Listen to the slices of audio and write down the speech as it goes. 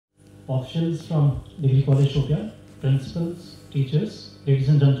officials from GDC Shopian, principals, teachers, ladies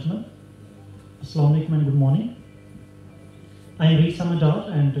and gentlemen. Assalamu alaikum and good morning. I am Raies Sir and I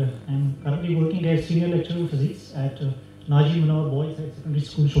am currently working as senior lecturer of physics at Naji Munawar Boys High Secondary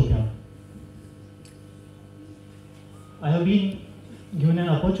School, Shopian. I have been given an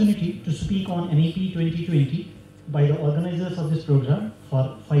opportunity to speak on NEP-2020 by the organizers of this program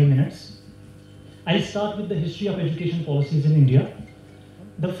for 5 minutes. I'll start with the history of education policies in India.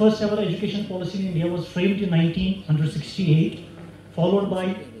 The first ever education policy in India was framed in 1968, followed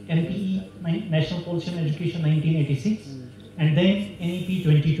by NPE, National Policy on Education 1986, and then NEP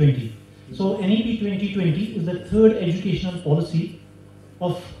 2020. So NEP 2020 is the third educational policy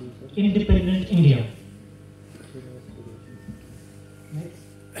of independent India.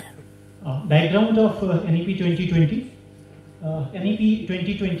 Background of NEP 2020. NEP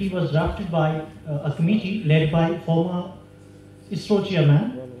 2020 was drafted by a committee led by former ISRO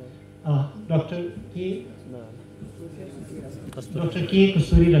chairman, Dr. K.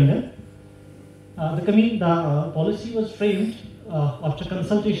 Kasturi Rangan. The policy was framed after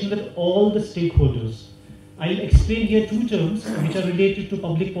consultation with all the stakeholders. I'll explain here two terms which are related to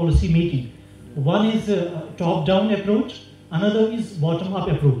public policy making. One is top-down approach, another is bottom-up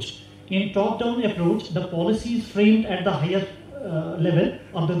approach. In top-down approach, the policy is framed at the higher level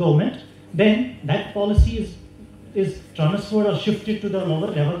of the government. Then that policy is transferred or shifted to the lower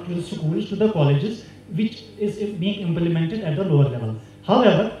level, to the schools, to the colleges, which is being implemented at the lower level.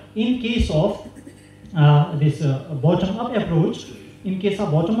 However, in case of this bottom-up approach,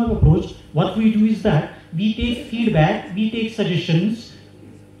 what we do is that we take feedback, we take suggestions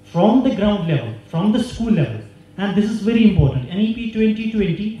from the ground level, from the school level. And this is very important. NEP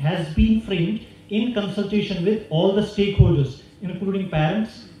 2020 has been framed in consultation with all the stakeholders, including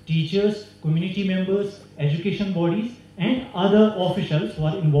parents, teachers, community members, education bodies, and other officials who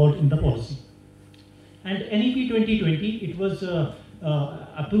are involved in the policy. And NEP 2020, it was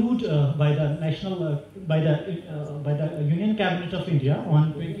approved by the Union Cabinet of India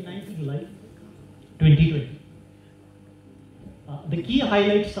on 29th July 2020. The key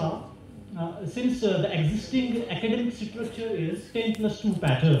highlights are, since the existing academic structure is 10+2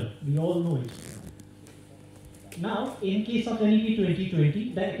 pattern, we all know it. Now, in case of NEP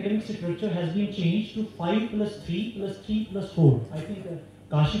 2020, the academic structure has been changed to 5+3+3+4. I think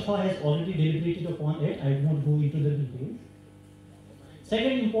Kashifa has already deliberated upon it. I won't go into the details.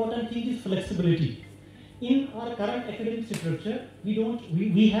 Second important thing is flexibility. In our current academic structure, we don't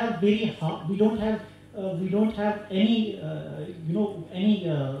have any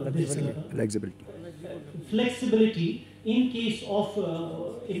flexibility in case of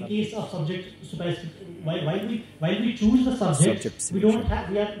subject specific. While we choose the subjects,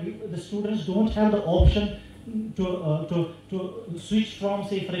 the students don't have the option to switch from,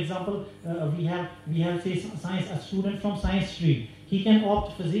 say, for example, we have say science, a student from science stream. He can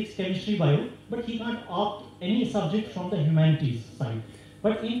opt physics, chemistry, bio, but he can't opt any subject from the humanities side.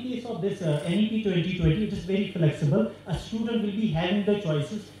 But in case of this NEP 2020, it is very flexible. A student will be having the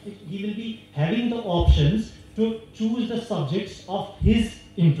choices. He will be having the options to choose the subjects of his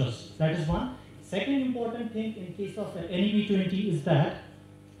interest. That is one. Second important thing in case of NEP 20 is that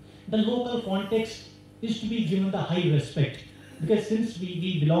the local context is to be given the high respect. Because since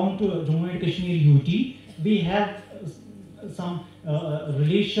we belong to Jammu and Kashmir UT, we have some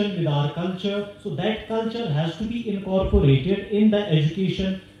relation with our culture, so that culture has to be incorporated in the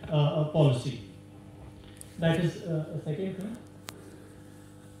education policy. That is second thing.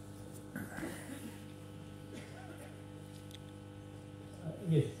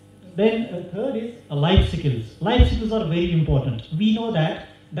 Yes. Then third is life skills. Life skills are very important. We know that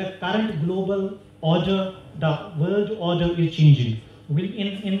the current global order, the world order is changing.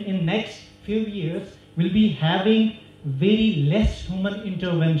 In next few years, we'll be having very less human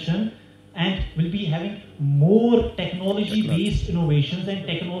intervention and will be having more technology-based innovations and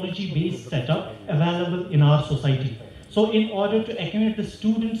technology-based setup available in our society. So in order to accommodate the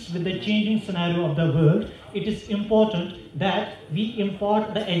students with the changing scenario of the world, it is important that we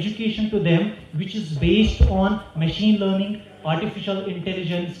impart the education to them which is based on machine learning, artificial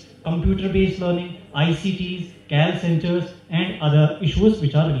intelligence, computer-based learning, ICTs, CAL centers, and other issues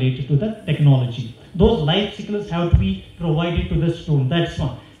which are related to the technology. Those life skills have to be provided to the student. That's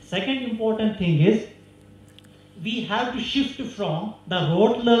one. Second important thing is we have to shift from the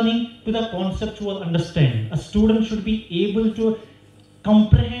rote learning to the conceptual understanding. A student should be able to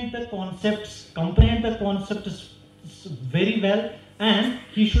comprehend the concepts very well, and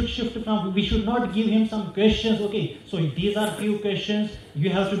he should shift from, we should not give him some questions, okay, so these are few questions, you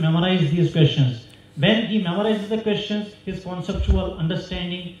have to memorize these questions. When he memorizes the questions, his conceptual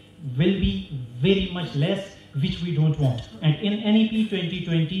understanding will be very much less, which we don't want. And in NEP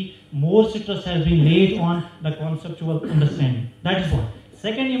 2020, more stress has been laid on the conceptual understanding. That is one.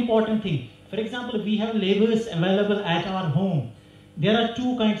 Second important thing, for example, we have labors available at our home. There are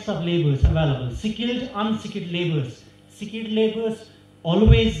two kinds of labors available, skilled, unskilled labors. Skilled labors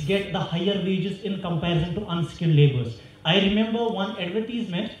always get the higher wages in comparison to unskilled labors. I remember one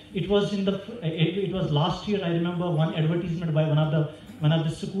advertisement, it was last year, I remember one advertisement by one of the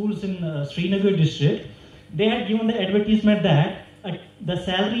schools in Srinagar district. They had given the advertisement that the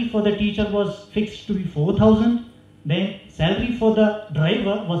salary for the teacher was fixed to be 4,000, then salary for the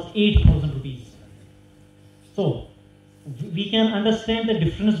driver was 8,000 rupees. So we can understand the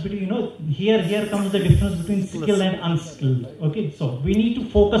difference between, here comes the difference between skilled and unskilled. Okay, so we need to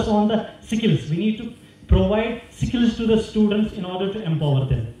focus on the skills. We need to provide skills to the students in order to empower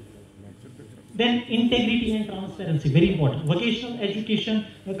them. Then integrity and transparency, very important. Vocational education,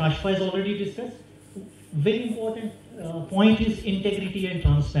 Kashfa has already discussed. Very important point is integrity and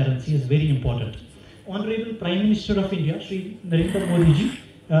transparency is very important. Honorable Prime Minister of India, Shri Narendra Modi ji,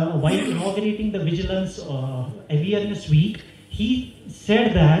 while inaugurating the Vigilance Awareness Week, he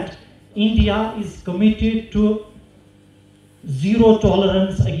said that India is committed to zero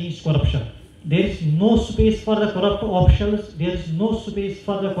tolerance against corruption. There is no space for the corrupt officials. There is no space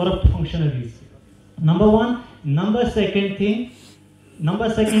for the corrupt functionaries. Number one. Number second thing,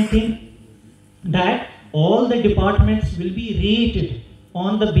 that all the departments will be rated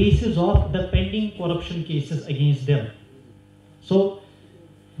on the basis of the pending corruption cases against them. So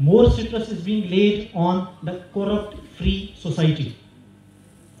more stress is being laid on the corrupt-free society.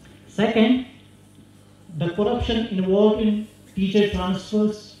 Second, the corruption involved in teacher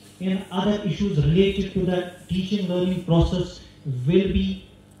transfers and other issues related to the teaching learning process will be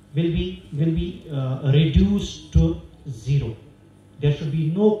reduced to zero. There should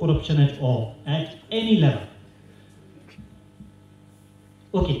be no corruption at all, at any level.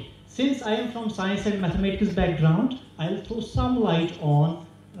 Okay, since I am from science and mathematics background, I'll throw some light on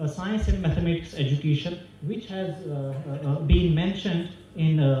science and mathematics education, which has been mentioned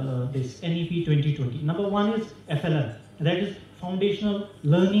in this NEP 2020. Number one is FLL, that is foundational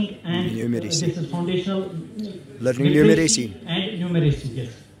learning and numeracy. This is foundational learning numeracy and numeracy.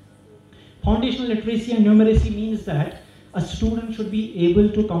 Yes, foundational literacy and numeracy means that a student should be able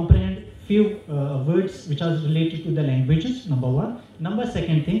to comprehend few words which are related to the languages. Number one. Number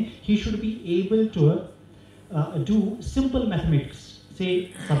second thing, he should be able to do simple mathematics,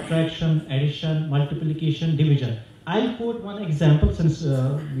 say subtraction, addition, multiplication, division. I'll quote one example since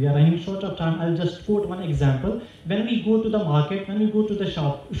we are running short of time. I'll just quote one example. When we go to the market, when we go to the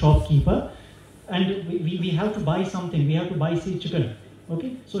shopkeeper, and we have to buy something, we have to buy, say, chicken.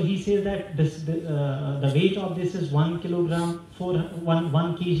 Okay, so he says that the weight of this is 1 kilogram, 1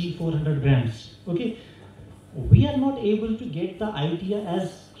 kg, 400 grams. Okay, we are not able to get the idea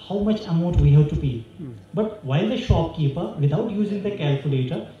as how much amount we have to pay. But while the shopkeeper, without using the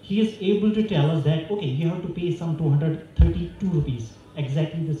calculator, he is able to tell us that, okay, you have to pay some 232 rupees,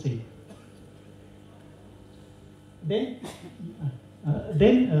 exactly the same. Then,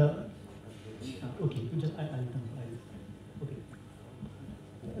 okay,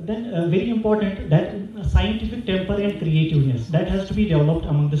 then very important that scientific temper and creativeness, that has to be developed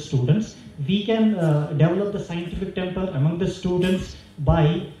among the students. We can develop the scientific temper among the students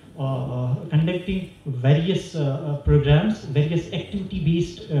by conducting various programs, various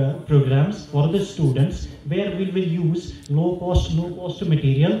activity-based programs for the students, where we will use low cost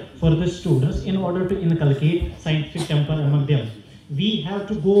material for the students in order to inculcate scientific temper among them. We have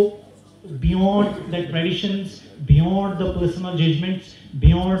to go beyond the traditions, beyond the personal judgments,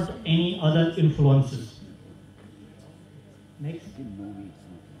 beyond any other influences.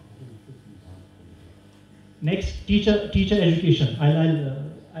 Next, teacher education.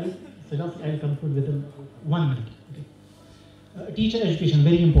 I'll conclude within 1 minute. Okay. Teacher education,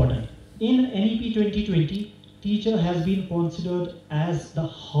 very important. In NEP 2020, teacher has been considered as the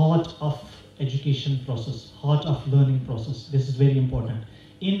heart of education process, heart of learning process. This is very important.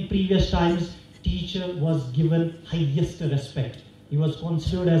 In previous times, teacher was given highest respect. He was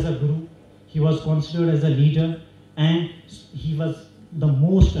considered as a guru, he was considered as a leader, and he was the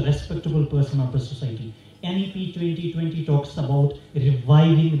most respectable person of the society. NEP 2020 talks about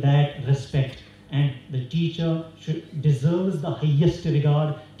reviving that respect, and the teacher deserves the highest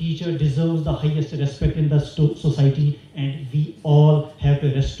regard, teacher deserves the highest respect in the society, and we all have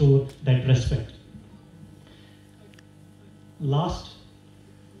to restore that respect. Last,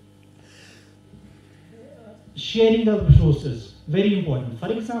 sharing of resources. very important. For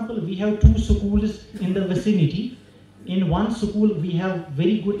example, we have 2 schools in the vicinity. In one school, we have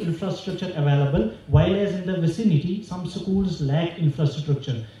very good infrastructure available, while as in the vicinity, some schools lack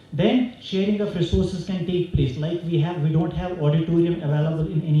infrastructure. Then sharing of resources can take place. Like we don't have auditorium available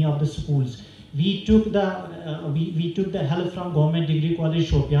in any of the schools. We took the help from Government Degree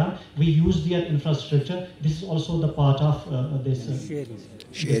College Shopian. We used their infrastructure. This is also the part of this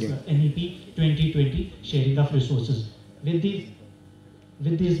NEP 2020 sharing of resources. With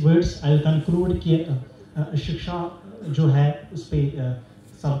these words, I will conclude कि शिक्षा जो है उस पे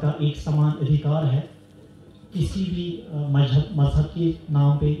सबका एक समान अधिकार है. किसी भी मजहब के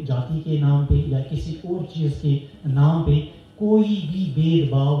नाम पे, जाति के नाम पे या किसी और चीज़ के नाम पे कोई भी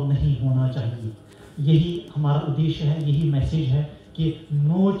भेदभाव नहीं होना चाहिए. यही हमारा उद्देश्य है, यही मैसेज है कि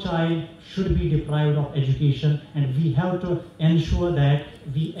no child should be deprived of education, and we have to ensure that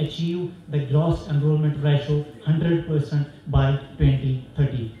we achieve the gross enrollment ratio 100% by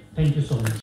 2030. Thank you so much.